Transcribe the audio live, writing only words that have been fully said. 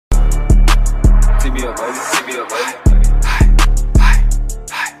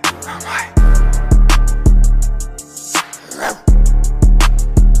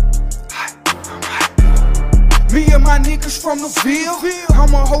from the Ville.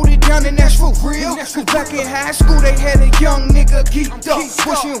 I'ma hold it down and that's for real. Cause back in high school they had a young nigga geeked up,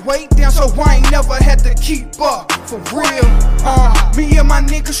 pushing weight down so I ain't never had to keep up. For real, me and my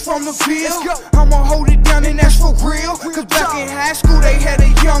niggas from the Ville. I'ma hold it down and that's for real. Cause back in high school they had a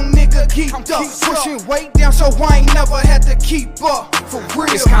young nigga geeked up, pushing weight down so I ain't never had to keep up. For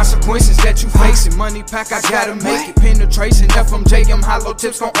real, it's consequences that you facing. Money pack, I gotta make it. Penetration, FMJ, them hollow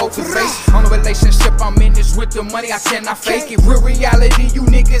tips gon' open face. On the relationship I'm in this with the money, I cannot fake it. Real reality, you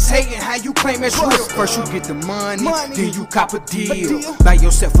niggas hating how you claim it's real. First you get the money, then you cop a deal. Buy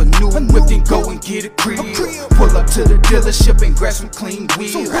yourself a new whip, then go and get a crib. Pull up to the dealership and grab some clean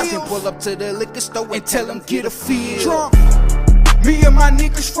wheels. Then pull up to the liquor store and tell them get a feel. Me and my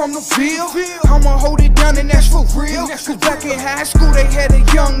niggas from the Ville. I'ma hold it down and that's for real. Cause back in high school they had a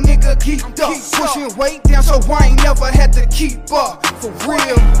young nigga geeked up, pushing weight down so I ain't never had to keep up. For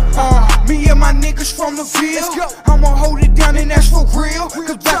real, me and my niggas from the Ville. I'ma hold it down and that's for real.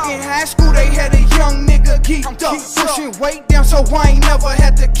 Cause back in high school they had a young nigga geeked up, pushing weight down so I ain't never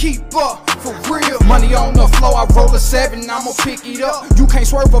had to keep up. For real, money on the floor, I roll a 7, I'ma pick it up. You can't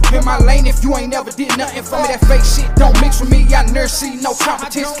swerve up in my lane if you ain't never did nothing for me. That fake shit don't mix with me, I never see no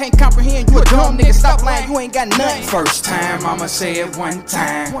competition. Can't comprehend, you a dumb nigga, stop lying, you ain't got nothing. First time, I'ma say it one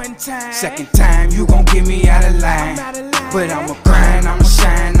time. Second time, you gon' get me out of line. But I'ma grind, I'ma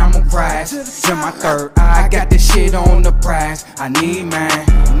shine, I'ma rise. Then my third eye, I got this shit on the prize. I need mine,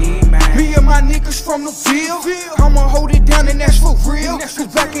 Me and my niggas from the Ville. I'ma hold it down and that's for real. Cause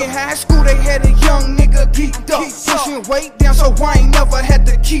back in high school they had a young nigga geeked up, pushing weight down so I ain't never had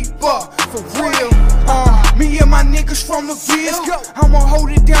to keep up. For real, me and my niggas from the Ville. I'ma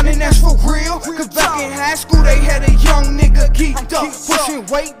hold it down and that's for real. Cause back in high school they had a young nigga geeked up, pushing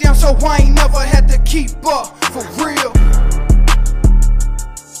weight down so I ain't never had to keep up. For real.